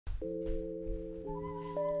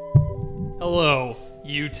Hello,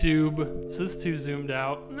 YouTube. Is this too zoomed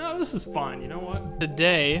out? No, this is fine. You know what?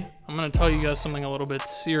 Today, I'm gonna tell you guys something a little bit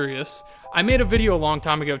serious. I made a video a long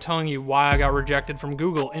time ago telling you why I got rejected from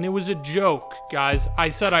Google, and it was a joke, guys. I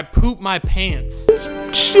said I pooped my pants.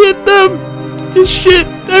 Shit them! Just shit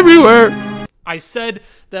everywhere. I said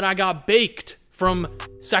that I got baked from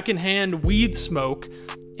secondhand weed smoke.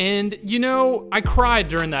 And, you know, I cried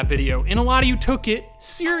during that video, and a lot of you took it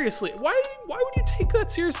seriously. Why would you take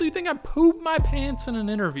that seriously? You think I pooped my pants in an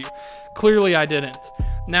interview? Clearly, I didn't.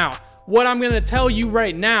 Now, what I'm going to tell you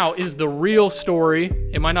right now is the real story.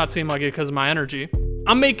 It might not seem like it because of my energy.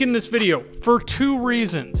 I'm making this video for 2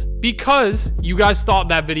 reasons. Because you guys thought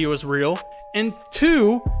that video was real, and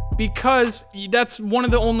 2, because that's one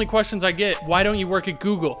of the only questions I get. Why don't you work at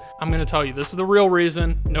Google? I'm going to tell you, this is the real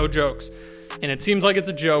reason, no jokes. And it seems like it's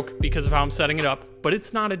a joke because of how I'm setting it up, but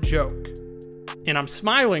it's not a joke. And I'm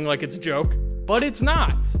smiling like it's a joke, but it's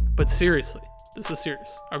not. But seriously, this is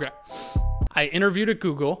serious. Okay. I interviewed at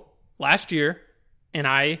Google last year and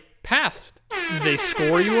I passed. They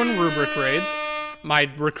score you in rubric grades.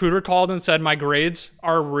 My recruiter called and said my grades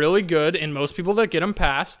are really good, and most people that get them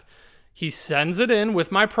passed. He sends it in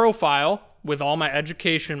with my profile, with all my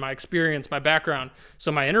education, my experience, my background.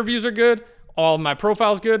 So my interviews are good. All my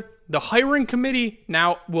profile's good. The hiring committee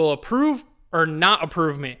now will approve or not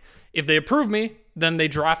approve me. If they approve me, then they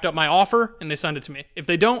draft up my offer and they send it to me. If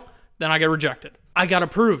they don't, then I get rejected. I got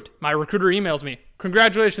approved. My recruiter emails me.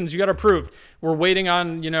 Congratulations, you got approved. We're waiting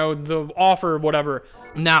on, you know, the offer, whatever.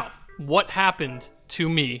 Now, what happened to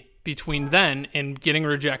me between then and getting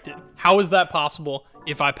rejected? How is that possible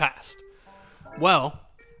if I passed? Well,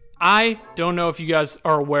 I don't know if you guys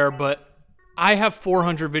are aware, but I have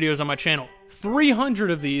 400 videos on my channel.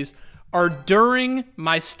 300 of these are during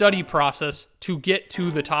my study process to get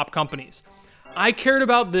to the top companies. I cared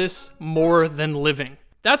about this more than living.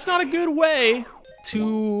 That's not a good way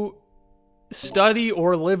to study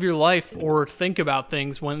or live your life or think about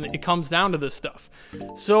things when it comes down to this stuff.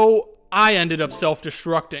 So I ended up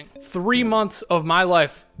self-destructing. 3 months of my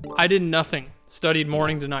life, I did nothing, studied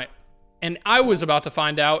morning to night. And I was about to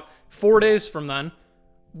find out 4 days from then,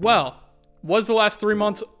 well, was the last 3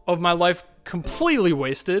 months of my life completely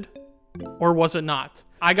wasted, or was it not?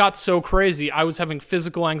 I got so crazy. I was having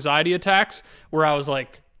physical anxiety attacks where I was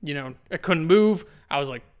like, you know, I couldn't move. I was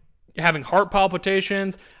like having heart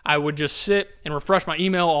palpitations. I would just sit and refresh my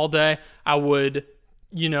email all day. I would,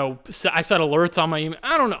 you know, I set alerts on my email.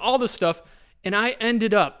 I don't know, all this stuff. And I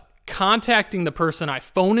ended up contacting the person I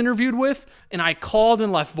phone interviewed with, and I called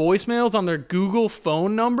and left voicemails on their Google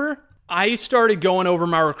phone number. I started going over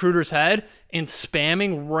my recruiter's head and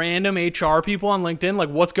spamming random HR people on LinkedIn, like,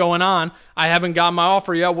 what's going on? I haven't got my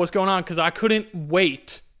offer yet. What's going on? Because I couldn't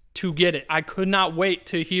wait to get it. I could not wait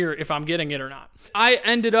to hear if I'm getting it or not. I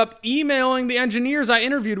ended up emailing the engineers I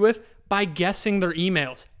interviewed with by guessing their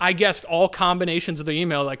emails. I guessed all combinations of the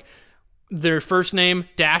email, like their first name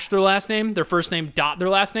dash their last name, their first name dot their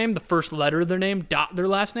last name, the first letter of their name dot their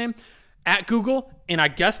last name at Google, and I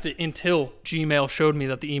guessed it until Gmail showed me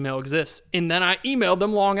that the email exists. And then I emailed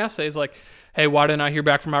them long essays like, hey, why didn't I hear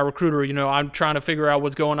back from my recruiter? You know, I'm trying to figure out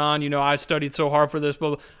what's going on. You know, I studied so hard for this, blah,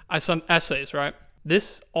 blah. I sent essays, right?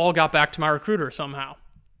 This all got back to my recruiter somehow.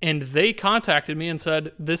 And they contacted me and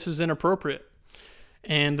said, this is inappropriate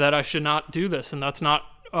and that I should not do this. And that's not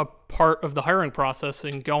a part of the hiring process,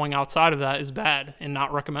 and going outside of that is bad and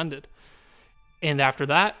not recommended. And after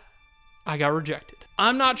that, I got rejected.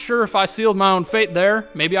 I'm not sure if I sealed my own fate there.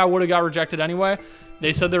 Maybe I would have got rejected anyway.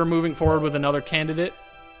 They said they were moving forward with another candidate.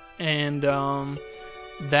 And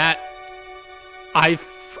that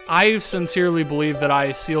I sincerely believe that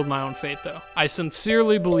I sealed my own fate, though. I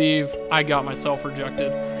sincerely believe I got myself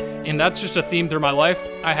rejected. And that's just a theme through my life.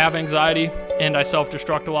 I have anxiety, and I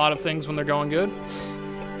self-destruct a lot of things when they're going good.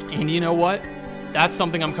 And you know what? That's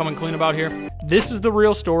something I'm coming clean about here. This is the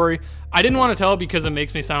real story. I didn't want to tell it because it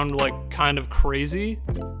makes me sound like kind of crazy,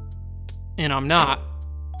 and I'm not.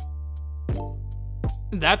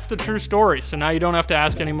 That's the true story. So now you don't have to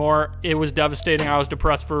ask anymore. It was devastating. I was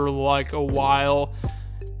depressed for like a while,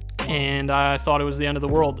 and I thought it was the end of the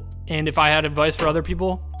world. And if I had advice for other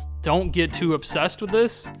people, don't get too obsessed with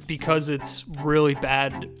this because it's really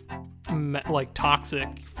bad, like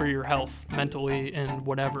toxic for your health mentally and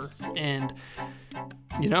whatever. And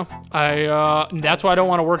you know, that's why I don't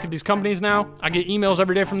want to work at these companies now. I get emails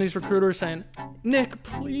every day from these recruiters saying, Nick,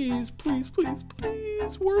 please, please, please,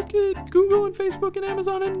 please work at Google and Facebook and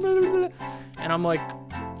Amazon and blah, blah, blah. And I'm like,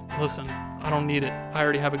 listen, I don't need it. I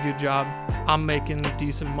already have a good job. I'm making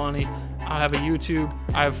decent money. I have a YouTube.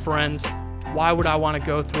 I have friends. Why would I want to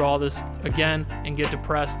go through all this again and get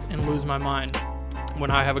depressed and lose my mind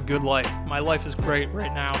when I have a good life? My life is great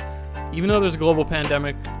right now. Even though there's a global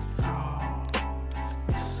pandemic,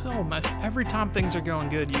 it's so messy. Every time things are going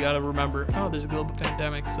good, you got to remember, oh, there's a global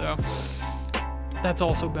pandemic, so that's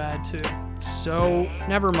also bad too. So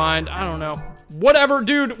never mind. I don't know. Whatever,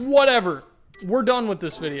 dude, whatever. We're done with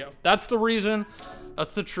this video. That's the reason.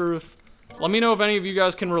 That's the truth. Let me know if any of you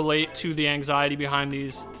guys can relate to the anxiety behind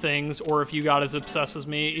these things, or if you got as obsessed as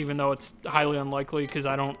me, even though it's highly unlikely because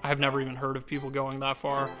I've never even heard of people going that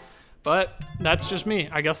far. But that's just me.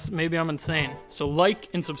 I guess maybe I'm insane. So like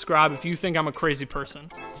and subscribe if you think I'm a crazy person.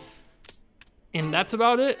 And that's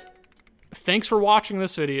about it. Thanks for watching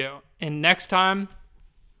this video. And next time,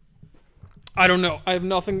 I don't know. I have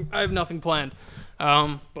nothing planned.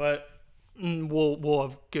 But we'll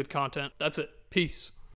have good content. That's it. Peace.